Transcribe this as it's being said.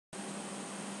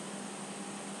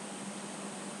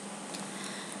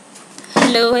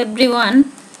Hello everyone,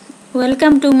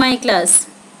 welcome to my class.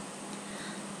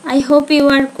 I hope you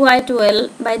are quite well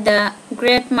by the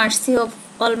great mercy of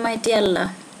Almighty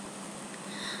Allah.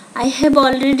 I have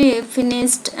already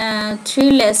finished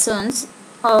 3 lessons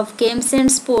of games and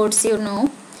sports.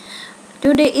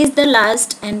 Today is the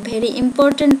last and very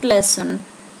important lesson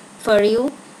for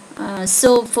you,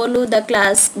 so follow the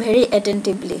class very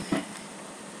attentively.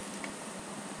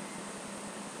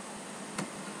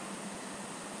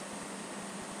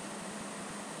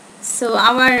 So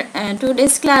our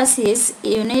today's class is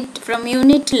unit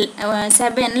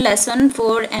 7, lesson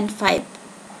 4 and 5.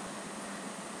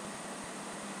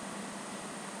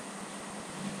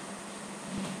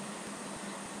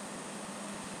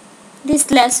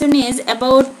 This lesson is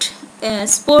about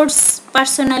sports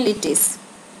personalities.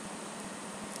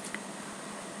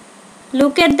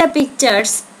 Look at the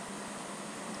pictures.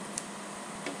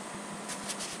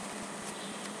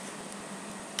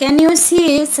 Can you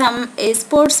see some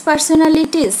sports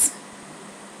personalities?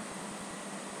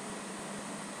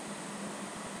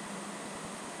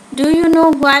 Do you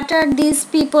know what are these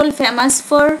people famous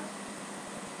for?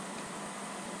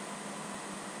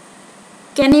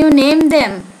 Can you name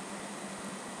them?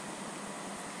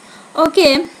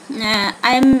 Okay,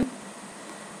 I am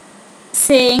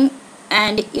saying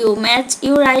and you match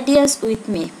your ideas with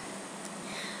me.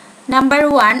 Number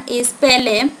 1 is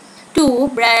Pele. 2.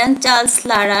 Brian Charles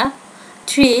Lara.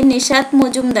 3. Nishat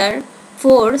Majumdar.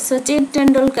 4. Sachin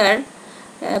Tendulkar.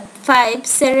 5.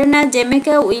 Serena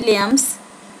Jamaica Williams.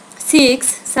 6.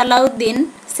 Salahuddin.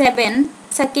 7.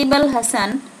 Shakib Al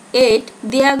Hasan. 8.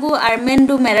 Diego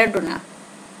Armando Maradona.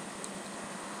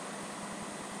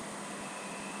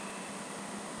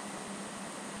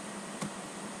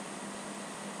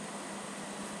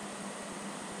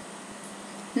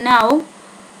 Now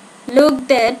look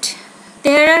that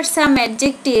there are some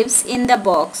adjectives in the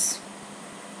box.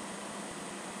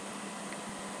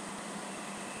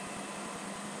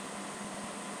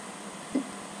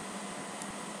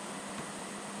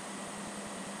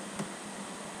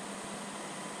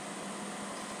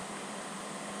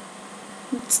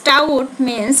 Stout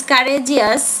means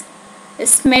courageous,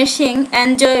 smashing,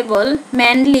 enjoyable,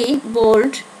 manly,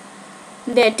 bold,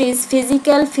 that is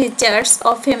physical features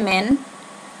of a man,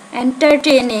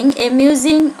 entertaining,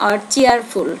 amusing or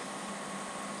cheerful.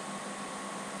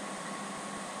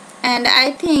 And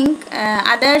I think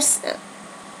other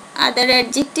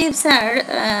adjectives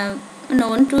are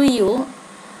known to you,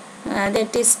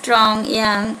 that is strong,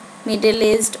 young,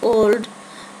 middle-aged, old.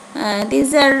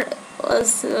 These are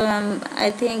also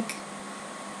I think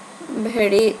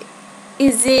very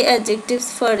easy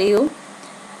adjectives for you.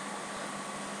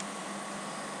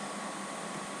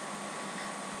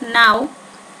 Now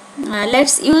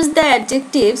let's use the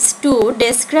adjectives to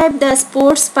describe the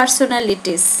sports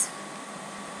personalities.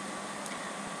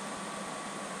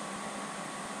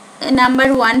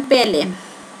 Number 1, Pele.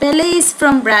 Pele is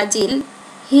from Brazil.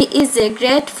 He is a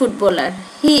great footballer.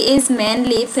 He is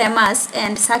mainly famous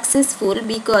and successful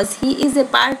because he is a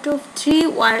part of 3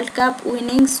 World Cup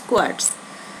winning squads.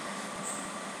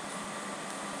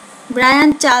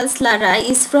 Brian Charles Lara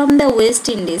is from the West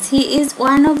Indies. He is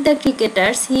one of the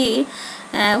cricketers.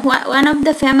 One of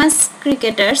the famous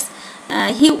cricketers.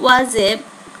 He was a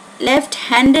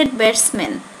left-handed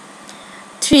batsman.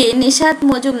 3. Nishat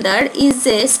Majumdar is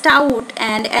a stout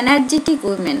and energetic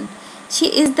woman. She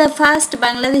is the first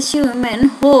Bangladeshi woman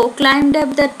who climbed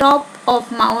up the top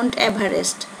of Mount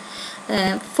Everest.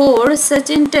 4.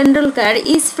 Sachin Tendulkar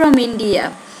is from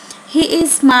India. He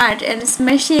is smart and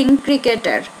smashing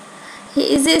cricketer.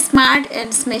 He is a smart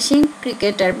and smashing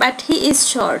cricketer, but he is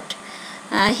short.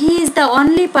 He is the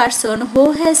only person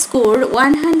who has scored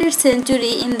 100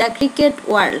 centuries in the cricket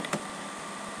world.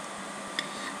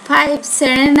 5.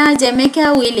 Serena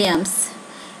Jamaica Williams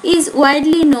is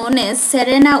widely known as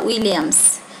Serena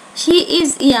Williams. She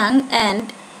is young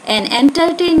and an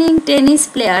entertaining tennis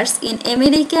player in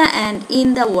America and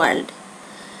in the world.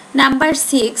 Number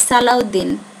 6.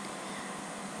 Salahuddin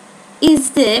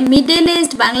is the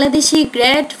middle-aged Bangladeshi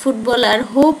great footballer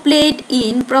who played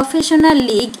in professional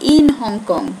league in Hong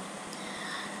Kong.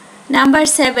 Number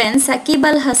 7. Shakib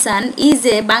Al Hasan is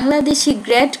a Bangladeshi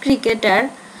great cricketer.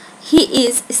 He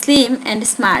is slim and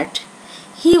smart.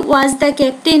 He was the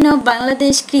captain of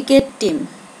Bangladesh cricket team.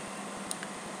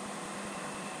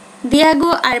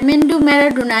 Diego Armando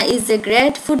Maradona is a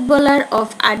great footballer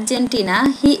of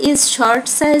Argentina. He is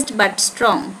short-sized but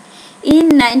strong. In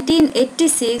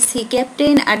 1986, he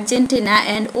captained Argentina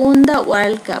and won the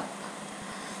World Cup.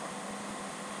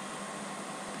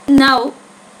 Now,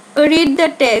 read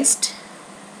the text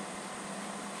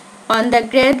on the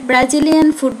great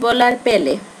Brazilian footballer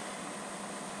Pele.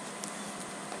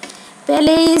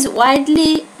 Pele is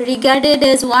widely regarded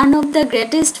as one of the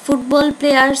greatest football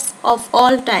players of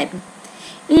all time.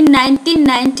 In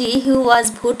 1990, he was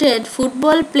voted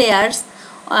Player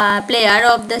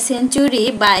of the Century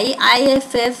by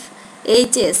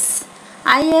IFFHS.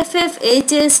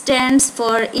 IFFHS stands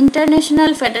for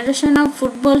International Federation of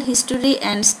Football History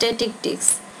and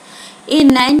Statistics. In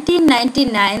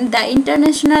 1999, the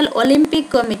International Olympic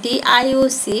Committee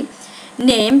 (IOC)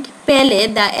 named Pele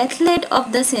the Athlete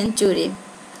of the Century.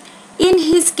 In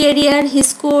his career, he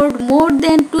scored more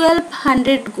than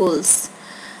 1,200 goals.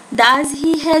 Thus,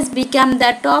 he has become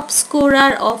the top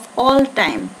scorer of all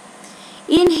time.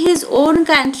 In his own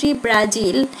country,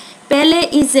 Brazil, Pele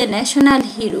is a national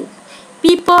hero.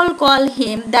 People call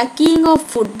him the King of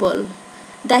Football,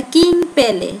 the King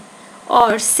Pele,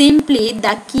 or simply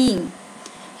the King.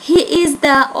 He is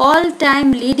the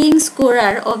all-time leading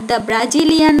scorer of the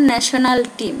Brazilian national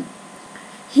team.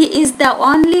 He is the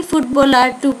only footballer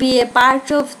to be a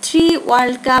part of 3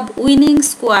 World Cup winning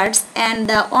squads and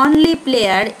the only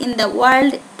player in the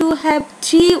world to have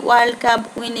 3 World Cup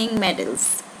winning medals.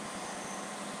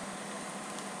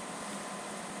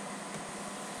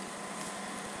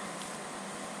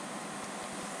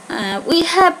 We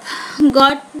have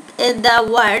got the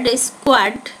word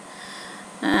squad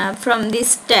from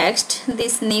this text.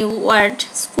 This new word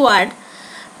squad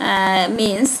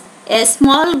means a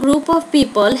small group of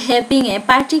people having a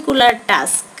particular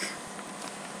task.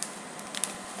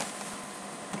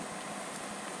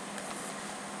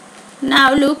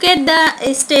 Now look at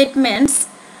the statements.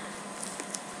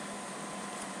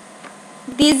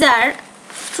 These are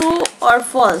true or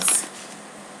false,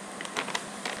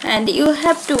 and you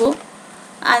have to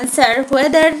answer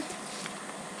whether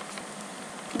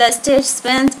the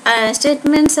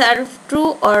statements are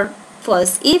true or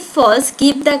false. If false,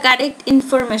 give the correct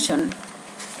information.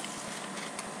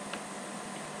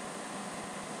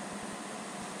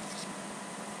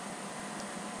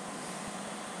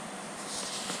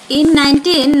 In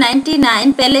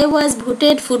 1999, Pele was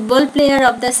voted Football Player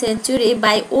of the Century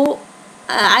by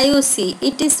IOC.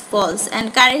 It is false,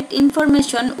 and correct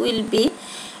information will be: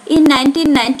 in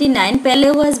 1999,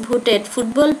 Pele was voted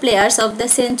Football Players of the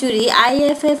Century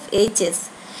IFFHS.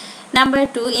 Number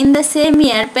 2, in the same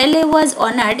year, Pele was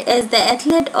honored as the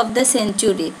Athlete of the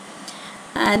Century.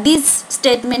 This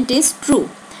statement is true.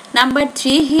 Number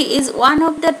 3, he is one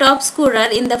of the top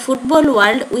scorers in the football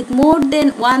world with more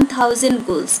than 1,000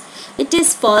 goals. It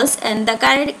is false, and the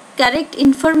correct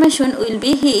information will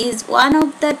be: he is one of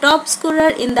the top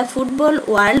scorers in the football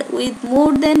world with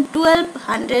more than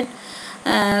 1,200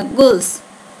 goals.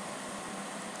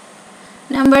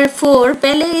 Number 4,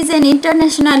 Pele is an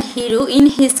international hero in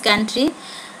his country.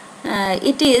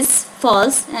 It is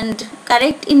false, and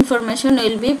correct information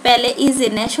will be: Pele is a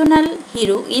national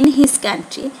hero in his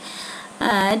country.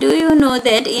 Do you know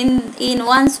that in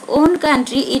one's own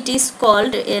country it is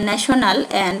called a national,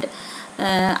 and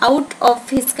out of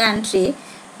his country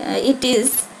it is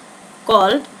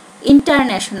called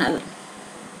international,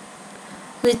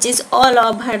 which is all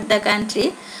over the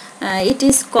country. It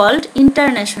is called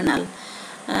international.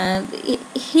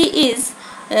 He is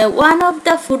one of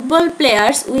the football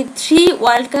players with 3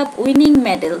 World Cup winning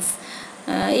medals.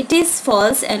 It is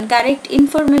false, and correct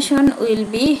information will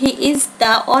be: he is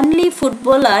the only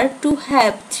footballer to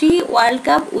have 3 World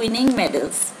Cup winning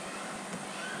medals.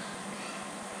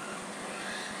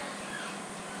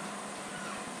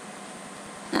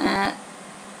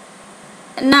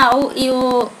 Now you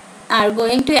are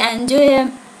going to enjoy a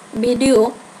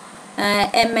video,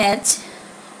 a match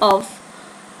of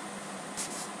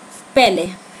Pele.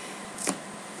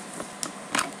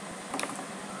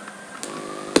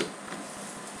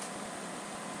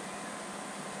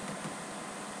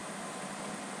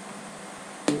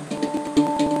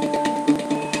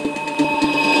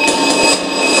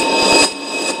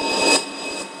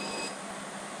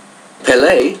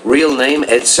 Pelé, real name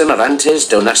Edson Arantes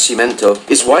do Nascimento,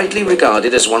 is widely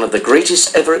regarded as one of the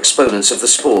greatest ever exponents of the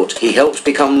sport he helped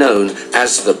become known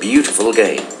as the beautiful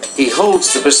game. He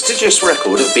holds the prestigious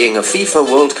record of being a FIFA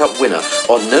World Cup winner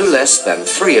on no less than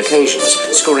 3 occasions,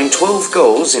 scoring 12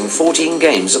 goals in 14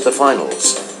 games at the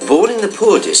finals. Born in the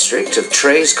poor district of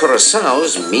Três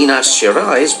Corações, Minas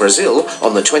Gerais, Brazil,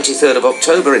 on the 23rd of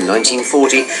October in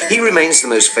 1940, he remains the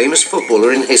most famous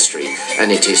footballer in history,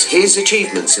 and it is his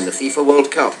achievements in the FIFA World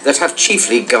Cup that have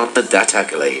chiefly garnered that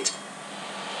accolade.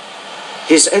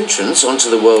 His entrance onto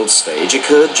the world stage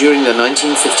occurred during the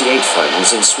 1958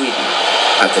 finals in Sweden.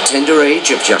 At the tender age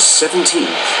of just 17,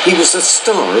 he was the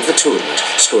star of the tournament,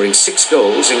 scoring 6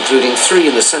 goals, including 3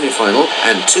 in the semi-final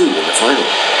and 2 in the final.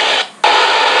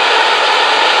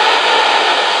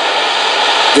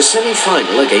 the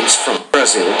semi-final against France,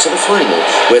 Brazil to the final,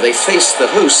 where they faced the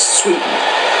hosts Sweden.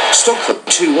 Stockholm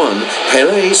 2-1,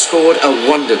 Pelé scored a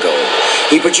wonder goal.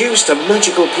 He produced a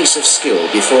magical piece of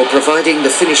skill before providing the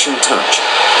finishing touch.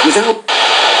 Without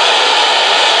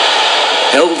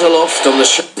held aloft on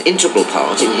the integral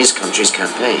part in his country's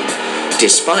campaign.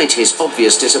 Despite his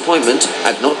obvious disappointment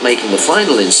at not making the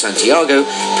final in Santiago,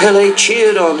 Pelé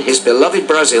cheered on his beloved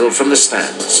Brazil from the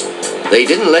stands. They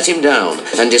didn't let him down,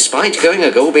 and despite going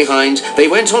a goal behind, they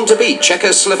went on to beat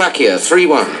Czechoslovakia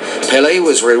 3-1. Pelé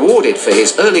was rewarded for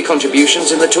his early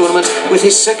contributions in the tournament with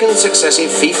his second successive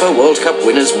FIFA World Cup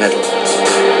winners' medal.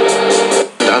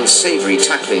 Unsavoury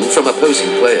tackling from opposing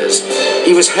players.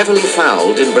 He was heavily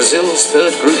fouled in Brazil's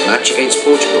third group match against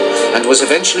Portugal and was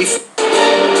eventually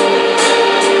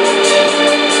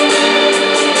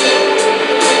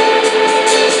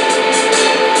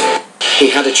He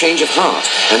had a change of heart,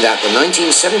 and at the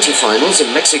 1970 finals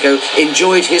in Mexico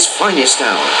enjoyed his finest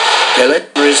hour. Pelé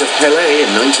memories of Pelé in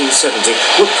 1970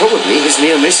 were probably his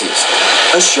near misses.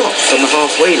 A shot from the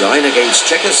halfway line against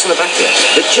Czechoslovakia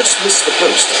that just missed the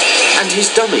post, and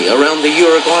his dummy around the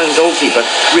Uruguayan goalkeeper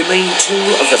remain two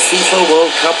of the FIFA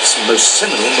World Cup's most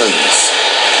seminal moments.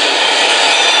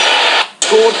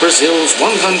 Scored Brazil's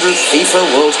 100th FIFA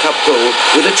World Cup goal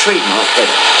with a trademark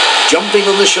header. Jumping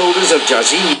on the shoulders of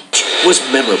Jairzinho was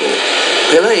memorable.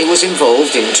 Pelé was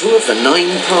involved in 2 of the 9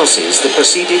 passes that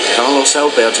preceded Carlos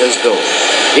Alberto's goal.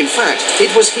 In fact,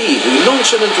 it was he who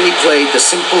nonchalantly played the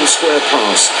simple square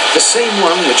pass, the same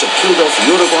one which had killed off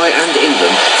Uruguay and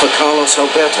England for Carlos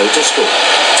Alberto to score.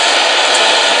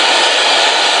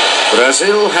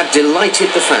 Brazil had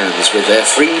delighted the fans with their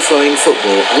free-flowing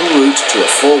football en route to a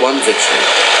 4-1 victory.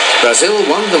 Brazil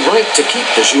won the right to keep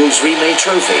the Jules Rimet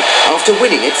trophy after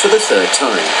winning it for the 3rd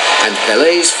time, and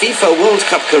Pelé's FIFA World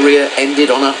Cup career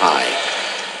ended on a high.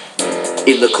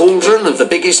 In the cauldron of the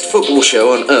biggest football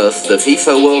show on earth, the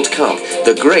FIFA World Cup,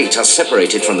 the great are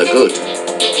separated from the good.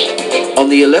 On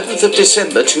the 11th of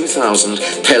December 2000,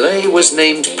 Pelé was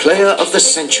named Player of the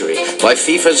Century by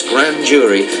FIFA's grand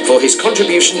jury for his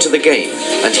contribution to the game,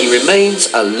 and he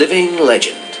remains a living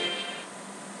legend.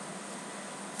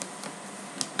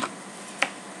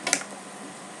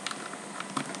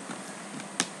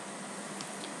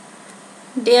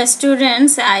 Dear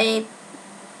students, I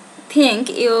think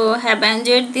you have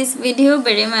enjoyed this video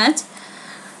very much.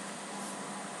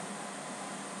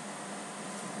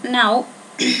 Now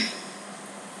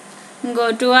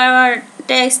go to our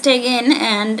text again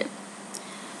and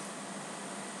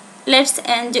let's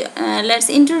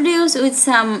introduce with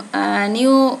some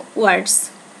new words.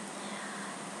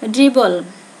 Dribble.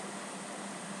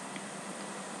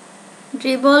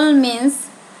 Dribble means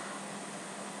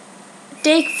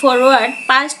take forward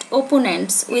past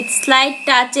opponents with slight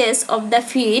touches of the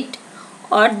feet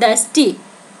or the stick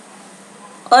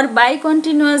or by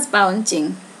continuous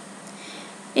bouncing.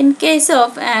 In case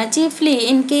of chiefly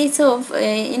in case of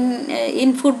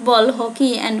in football,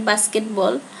 hockey and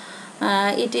basketball,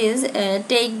 it is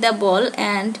take the ball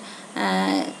and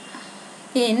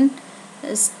in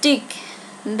stick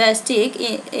the stick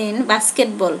in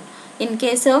basketball. In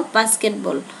case of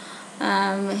basketball,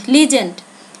 legend.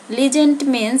 Legend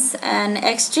means an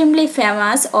extremely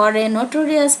famous or a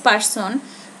notorious person,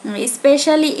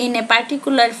 especially in a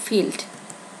particular field.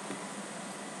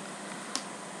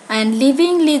 And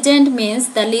living legend means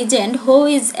the legend who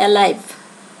is alive.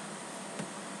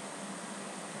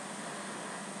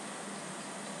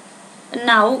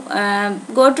 Now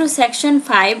go to section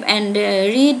 5 and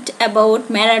read about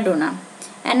Maradona,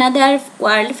 another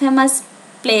world famous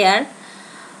player.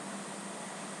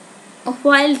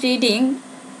 While reading,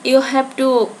 you have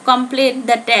to complete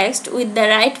the text with the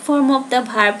right form of the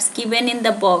verbs given in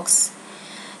the box.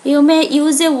 You may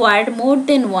use a word more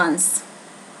than once.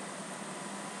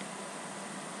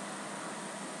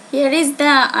 Here is the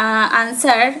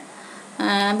answer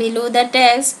below the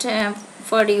text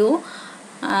for you.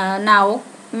 Now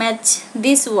match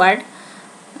this word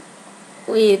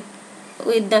with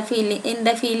the fill in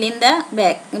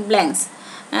the blanks.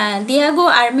 Diego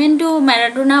Armando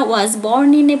Maradona was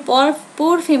born in a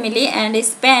poor family and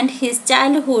spent his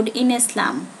childhood in a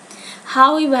slum.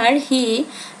 However, he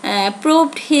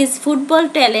proved his football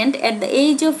talent at the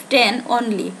age of 10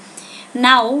 only.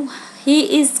 Now,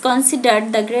 he is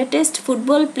considered the greatest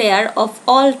football player of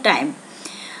all time.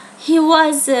 He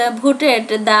was voted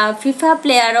the FIFA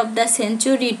Player of the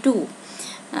Century too.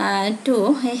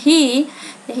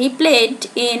 He played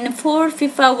in 4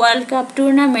 FIFA World Cup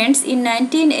tournaments in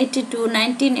 1982,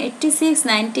 1986,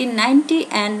 1990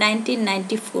 and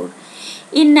 1994.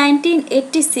 In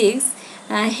 1986,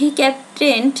 he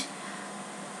captained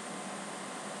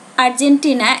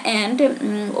Argentina and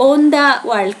won the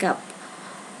World Cup.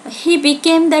 He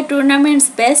became the tournament's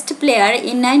best player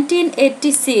in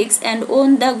 1986 and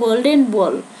won the Golden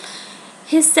Ball.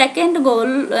 His second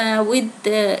goal with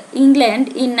England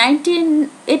in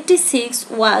 1986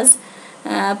 was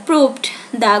proved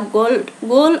the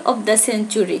goal of the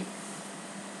century.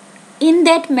 In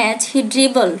that match, he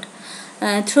dribbled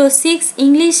through 6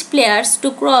 English players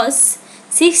to cross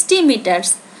 60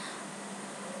 meters.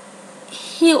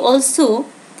 He also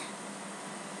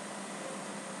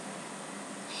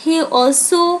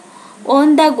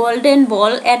won the Golden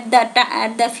Ball at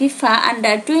the FIFA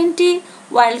Under-20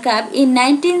 World Cup in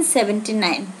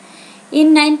 1979.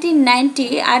 In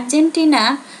 1990,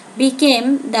 Argentina became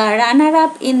the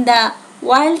runner-up in the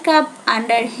World Cup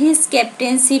under his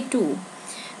captaincy too.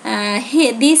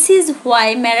 This is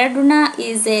why Maradona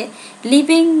is a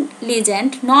living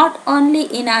legend not only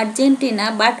in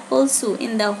Argentina but also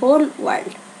in the whole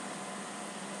world.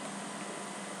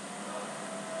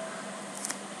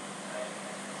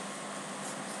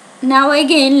 Now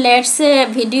again let's see a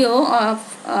video of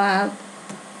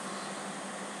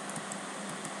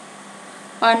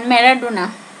on Maradona.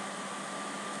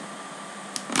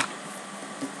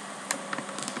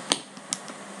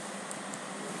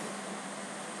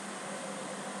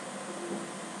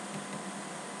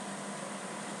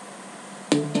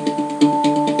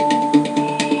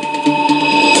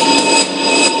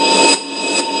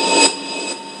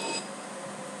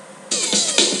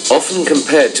 Often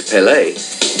compared to Pelé,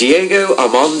 Diego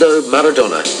Armando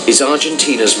Maradona is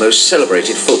Argentina's most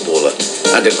celebrated footballer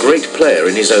and a great player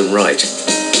in his own right.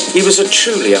 He was a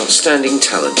truly outstanding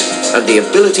talent, and the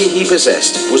ability he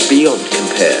possessed was beyond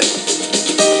compare.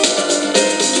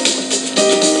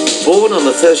 Born on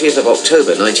the 30th of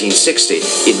October 1960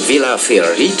 in Villa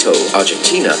Fiorito,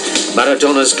 Argentina,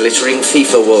 Maradona's glittering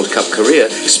FIFA World Cup career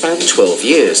spanned 12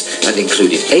 years and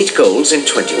included 8 goals in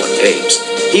 21 games.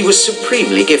 He was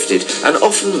supremely gifted and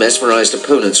often mesmerized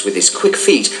opponents with his quick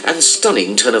feet and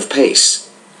stunning turn of pace.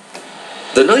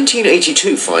 The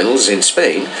 1982 finals in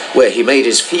Spain, where he made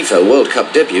his FIFA World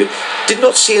Cup debut, did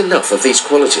not see enough of these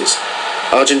qualities.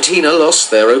 Argentina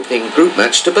lost their opening group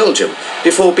match to Belgium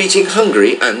before beating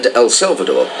Hungary and El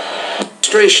Salvador.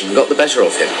 Frustration got the better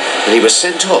of him, and he was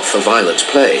sent off for violent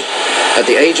play. At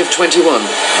the age of 21,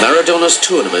 Maradona's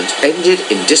tournament ended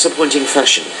in disappointing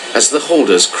fashion as the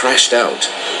holders crashed out.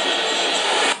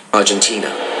 Argentina.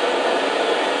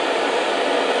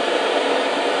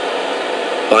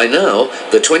 By now,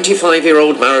 the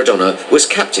 25-year-old Maradona was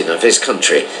captain of his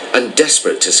country and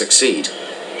desperate to succeed.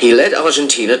 He led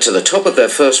Argentina to the top of their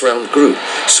first-round group.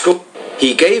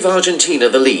 He gave Argentina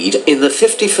the lead in the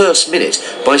 51st minute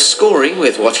by scoring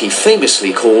with what he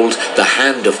famously called the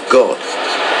hand of God.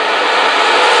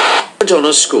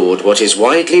 Maradona scored what is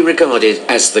widely regarded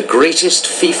as the greatest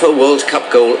FIFA World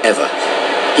Cup goal ever.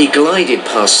 He glided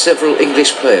past several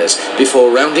English players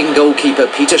before rounding goalkeeper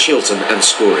Peter Shilton and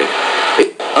scoring.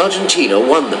 Argentina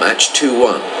won the match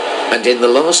 2-1, and in the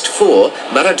last 4,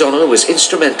 Maradona was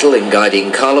instrumental in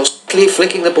guiding Carlos,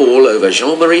 flicking the ball over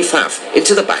Jean-Marie Pfaff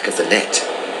into the back of the net.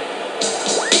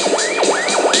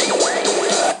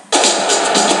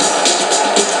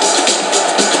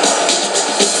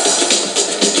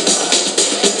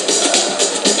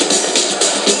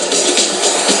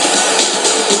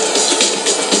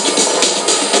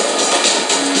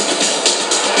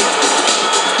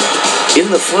 In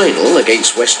the final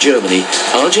against West Germany,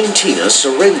 Argentina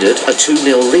surrendered a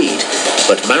 2-0 lead,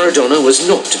 but Maradona was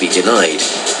not to be denied.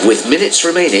 With minutes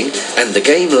remaining and the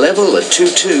game level at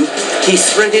 2-2, he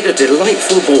threaded a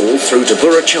delightful ball through to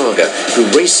Burruchaga,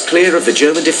 who raced clear of the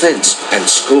German defence and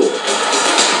scored.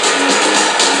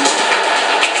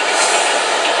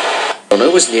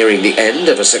 Maradona was nearing the end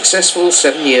of a successful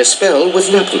 7-year spell with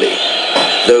Napoli.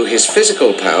 Though his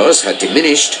physical powers had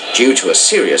diminished due to a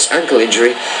serious ankle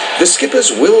injury, the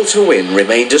skipper's will to win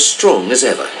remained as strong as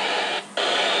ever.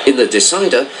 In the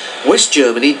decider, West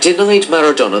Germany denied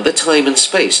Maradona the time and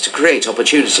space to create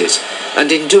opportunities,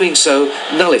 and in doing so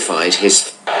nullified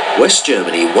his. West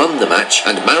Germany won the match,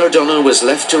 and Maradona was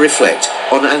left to reflect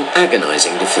on an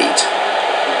agonising defeat.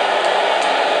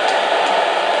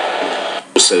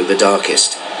 Also the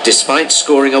darkest. Despite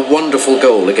scoring a wonderful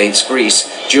goal against Greece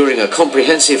during a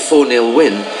comprehensive 4-0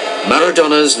 win,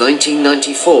 Maradona's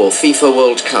 1994 FIFA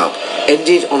World Cup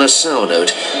ended on a sour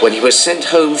note when he was sent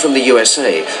home from the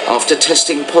USA after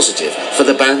testing positive for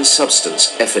the banned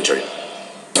substance ephedrine.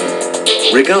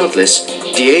 Regardless,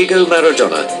 Diego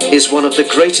Maradona is one of the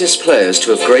greatest players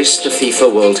to have graced the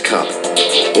FIFA World Cup.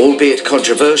 Albeit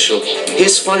controversial,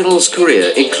 his finals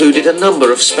career included a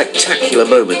number of spectacular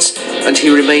moments, and he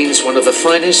remains one of the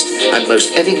finest and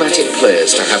most enigmatic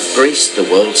players to have graced the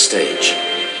world stage.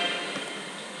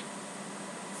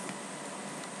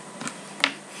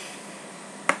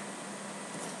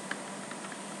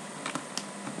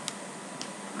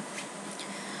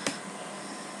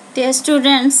 Dear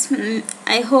students,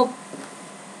 I hope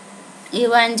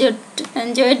you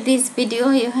enjoyed this video.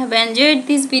 You have enjoyed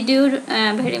this video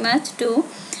very much too.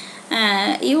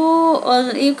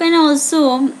 You can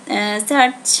also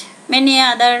search many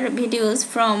other videos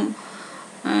from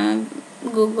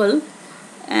Google,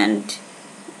 and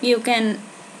you can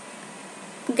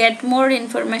get more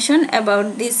information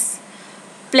about these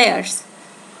players.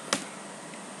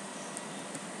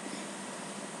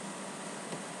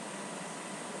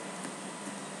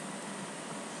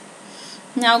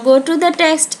 Now go to the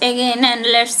text again and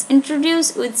let's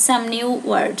introduce with some new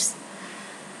words.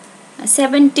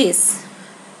 70s.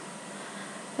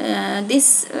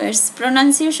 This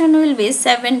pronunciation will be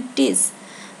 70s.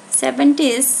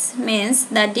 70s means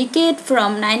the decade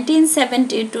from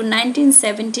 1970 to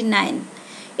 1979.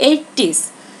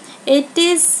 80s.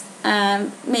 80s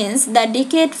means the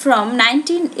decade from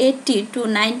 1980 to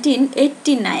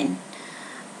 1989.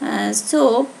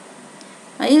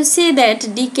 You see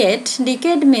that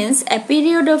decade means a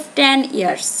period of 10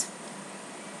 years.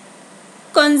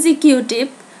 Consecutive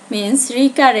means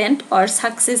recurrent or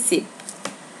successive,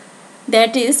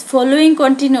 that is following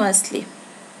continuously.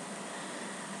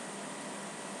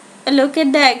 Look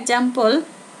at the example,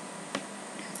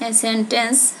 a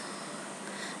sentence.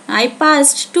 I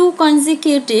passed 2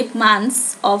 consecutive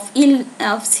months of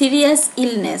serious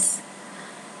illness.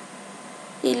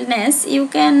 You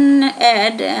can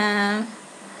add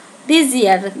this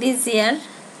year,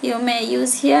 you may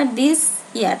use here this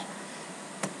year.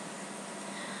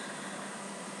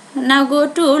 Now go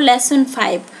to lesson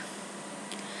 5.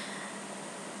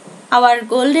 Our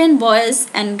golden boys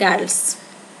and girls.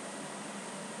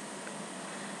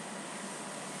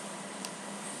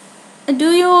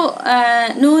 Do you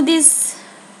know this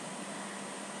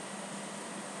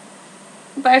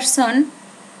person?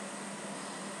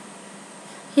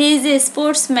 He is a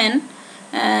sportsman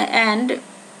and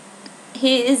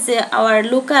he is our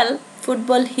local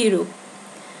football hero,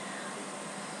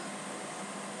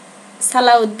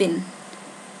 Salahuddin.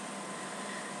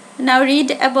 Now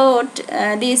read about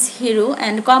this hero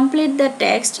and complete the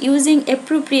text using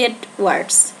appropriate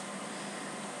words.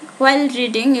 While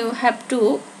reading, you have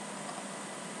to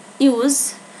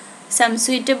use some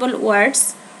suitable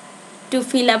words to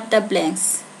fill up the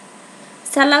blanks.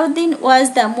 Salahuddin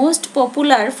was the most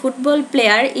popular football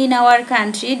player in our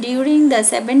country during the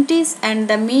 70s and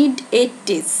the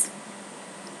mid-80s.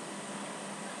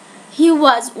 He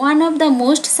was one of the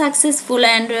most successful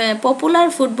and popular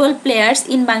football players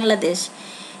in Bangladesh.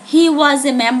 He was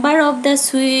a member of the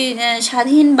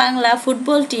Shadhin Bangla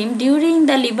football team during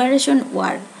the Liberation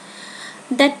War.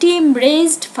 The team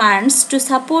raised funds to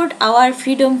support our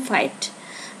freedom fight.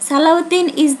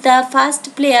 Salahuddin is the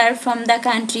first player from the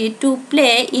country to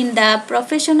play in the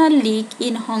professional league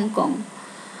in Hong Kong.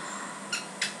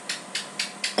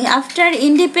 After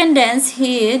independence,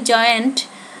 he joined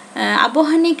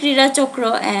Abohani Krida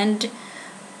Chakra and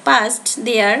passed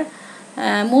there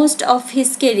most of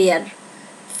his career.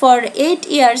 For 8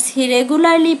 years, he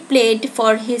regularly played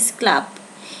for his club.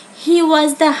 He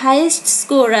was the highest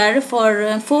scorer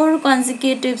for 4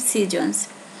 consecutive seasons.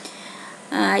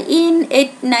 In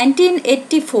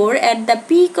 1984, at the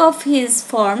peak of his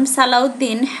form,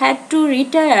 Salahuddin had to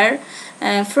retire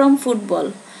from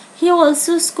football. He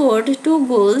also scored 2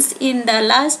 goals in the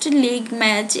last league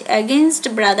match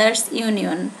against Brothers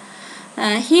Union.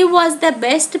 He was the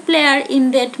best player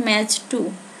in that match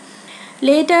too.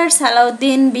 Later,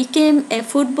 Salahuddin became a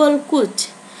football coach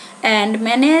and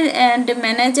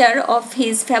manager of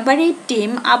his favorite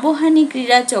team, Abohani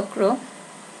Krida Chakra.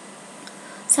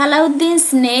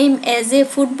 Salahuddin's name as a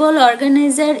football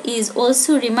organizer is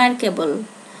also remarkable.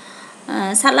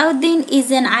 Salahuddin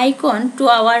is an icon to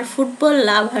our football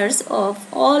lovers of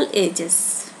all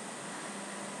ages.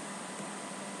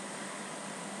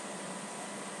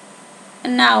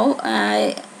 Now,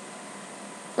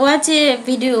 watch a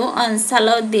video on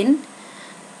Salahuddin.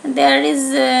 There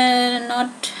is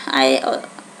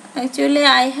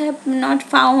I have not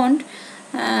found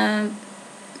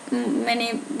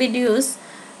many videos,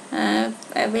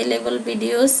 available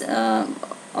videos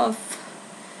of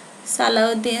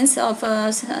Salahuddin's, of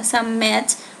some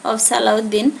match of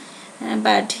Salahuddin,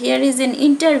 but here is an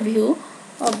interview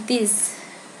of this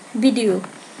video.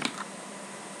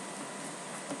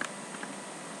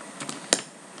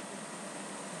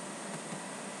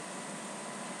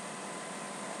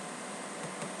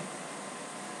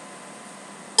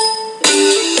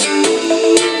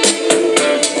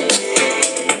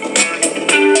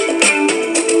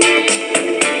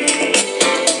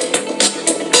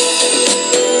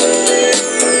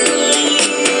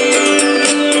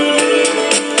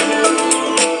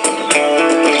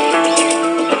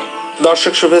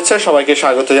 দর্শক শুভেচ্ছা, সবাইকে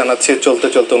স্বাগত জানাচ্ছি চলতে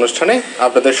চলতে অনুষ্ঠানে।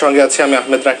 আপনাদের সঙ্গে আছি আমি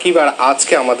আহমেদ রাকিব, আর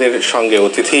আজকে আমাদের সঙ্গে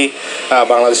অতিথি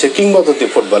বাংলাদেশের কিংবদন্তি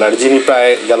ফুটবলার, যিনি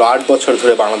প্রায় গেল 8 বছর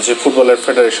ধরে বাংলাদেশের ফুটবলের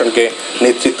ফেডারেশনকে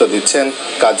নেতৃত্ব দিচ্ছেন,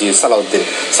 কাজী সালাউদ্দিন।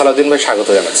 সালাউদ্দিন ভাই, স্বাগত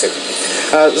জানাচ্ছি।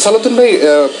 সালাউদ্দিন ভাই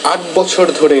 8 বছর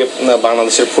ধরে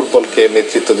বাংলাদেশের ফুটবলকে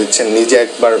নেতৃত্ব দিচ্ছেন, নিজে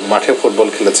একবার মাঠে ফুটবল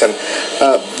খেলেছেন।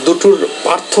 দুটোর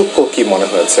পার্থক্য কি মনে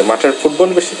হয়েছে? মাঠের ফুটবল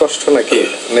বেশি কষ্ট নাকি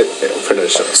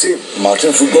ফেডারেশন?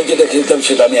 মাঠের ফুটবল যেটা খেলতাম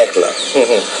সেটা আমি একলা,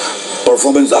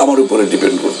 পারফরমেন্স আমার উপরে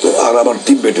ডিপেন্ড করতো আর আমার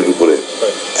টিমমেটের উপরে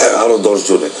আরো 10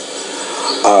 জনের।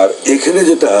 আর এখানে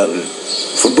যেটা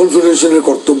ফুটবল ফেডারেশনের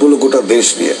কর্তব্য হলো গোটা দেশ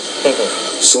নিয়ে,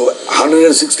 so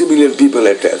 160 million people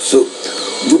attach, so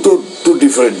দুটো two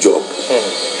different job.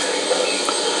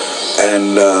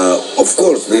 And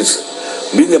of course this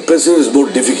being a president is more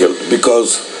difficult, because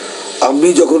আমি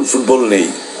যখন ফুটবল নেই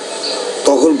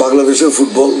তখন বাংলাদেশের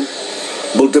ফুটবল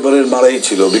বলতে পারেন মারাই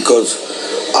ছিল। বিকজ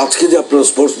আজকে যে আপনার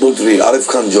স্পোর্টস মন্ত্রী আরিফ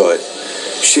খান জয়,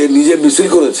 সে নিজে মিছিল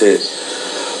করেছে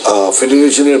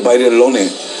ফেডারেশনের বাইরের লনে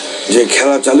যে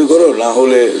খেলা চালু করো, না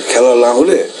হলে খেলা না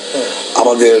হলে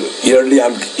আমাদের ইয়ারলি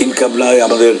ইনকাম নাই,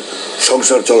 আমাদের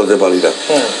সংসার চালাতে পারি না।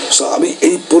 সো আমি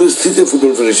এই পরিস্থিতিতে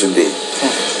ফুটবল ফেডারেশন নিই,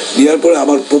 নেওয়ার পরে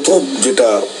আমার প্রথম যেটা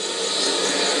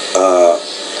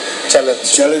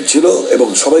চ্যালেঞ্জ ছিল এবং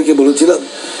সবাইকে বলেছিলাম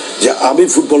যে আমি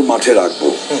ফুটবল মাঠে রাখবো।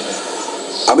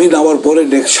 আমি নেওয়ার পরে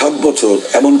নেক্সট 7 বছর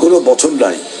এমন কোনো বছর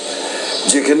নাই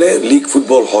যেখানে লিগ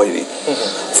ফুটবল হয়নি,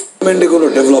 টুর্নামেন্টে কোনো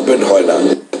ডেভেলপমেন্ট হয় না।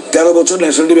 13 বছর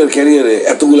ন্যাশনাল টিমের ক্যারিয়ারে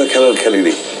এতগুলা খেলার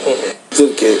খেলেনি।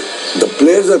 The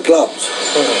players are clubs,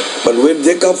 but when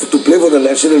they come to play for the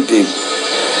national team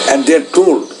and they are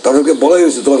told, তাদেরকে বলা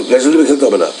হয়েছে তোমার ন্যাশনাল টিমে খেলতে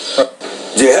হবে না,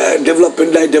 যে হ্যাঁ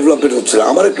ডেভেলপমেন্ট নাই, ডেভেলপমেন্ট হচ্ছে না।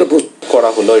 আমার একটা প্রশ্ন করা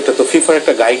হলো, এটা তো ফিফার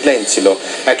একটা গাইডলাইন ছিল,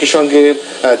 একই সঙ্গে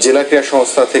জেলা ক্রীড়া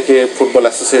সংস্থা থেকে ফুটবল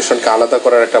অ্যাসোসিয়েশনকে আলাদা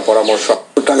করার একটা পরামর্শ।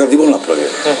 টাকা দিব না আপনাকে,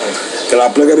 কারণ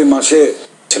আপনাকে আমি মাসে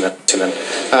ছিলেন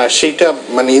সেইটা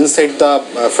মানে ইনসাইড দ্য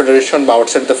ফেডারেশন বা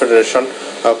আউটসাইড দ্য ফেডারেশন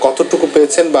কতটুকু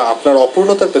পেয়েছেন, বা আপনার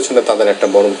অপূর্ণতার পেছনে তাদের একটা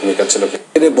বড় ভূমিকা ছিল?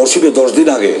 বর্ষিপে 10 দিন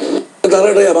আগে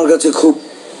তারাটাই আমার কাছে খুব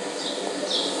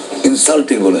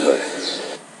ইনসাল্টিং মনে হয়।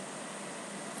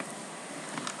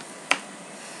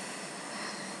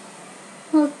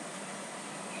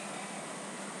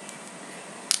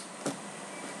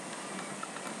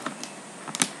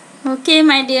 Okay,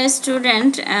 my dear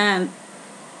student,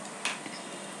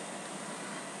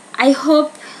 I hope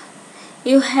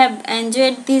you have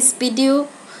enjoyed this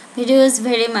videos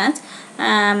very much.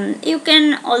 You can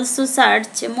also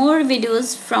search more videos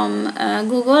from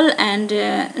Google and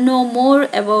know more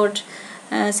about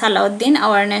Salahuddin,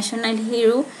 our national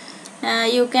hero.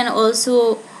 You can also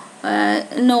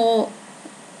know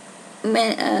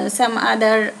some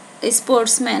other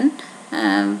sportsmen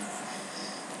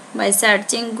by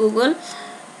searching Google.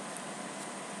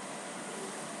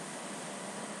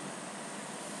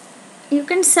 You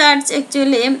can search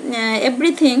actually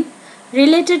everything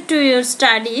related to your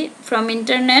study from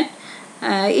internet.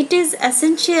 It is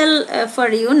essential for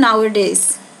you nowadays.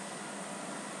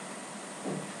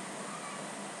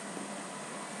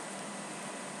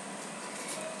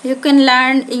 You can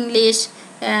learn English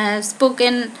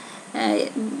spoken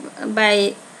by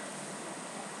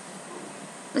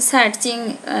searching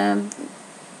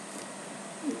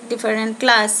different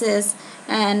classes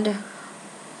and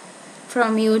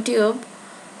from YouTube.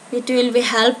 It will be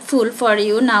helpful for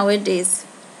you nowadays.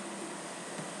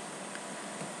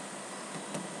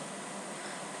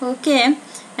 Okay,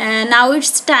 now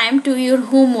it's time to your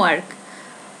homework.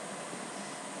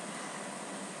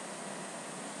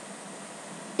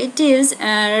 It is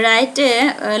write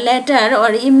a letter or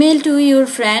email to your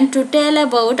friend to tell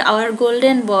about our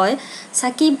golden boy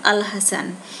Sakib Al Hasan.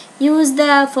 Use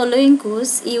the following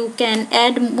clues. You can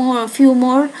add few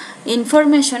more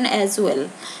information as well.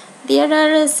 There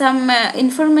are some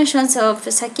informations of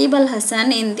Sakib Al Hasan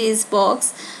in this box,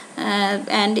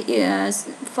 and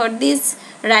for this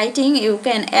writing you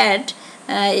can add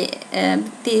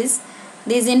this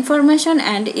information,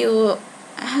 and you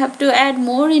have to add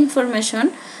more information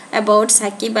about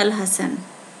Sakib Al Hasan.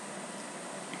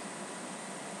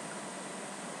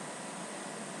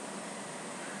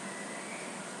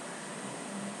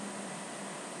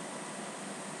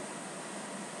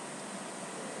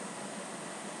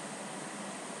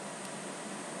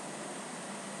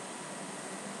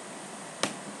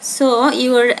 So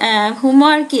your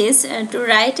homework is to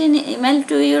write an email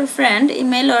to your friend,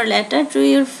 email or letter to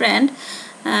your friend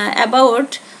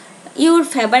about your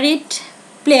favorite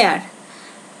player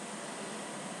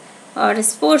or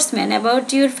sportsman,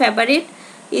 about your favorite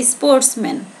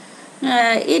sportsman.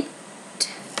 It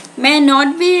may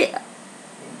not be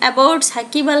about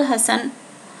Shakib Al Hasan.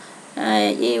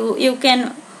 You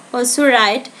can also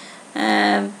write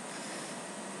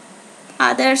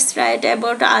write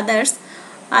about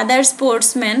other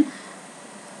sportsmen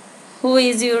who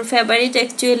is your favorite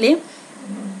actually.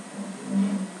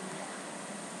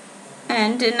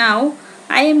 And now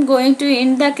I am going to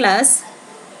end the class.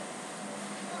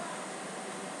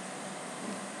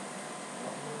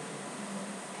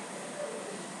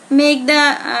 Make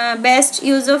the best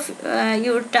use of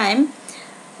your time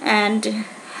and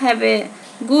have a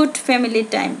good family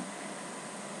time.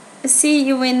 See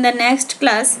you in the next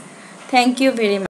class. Thank you very much.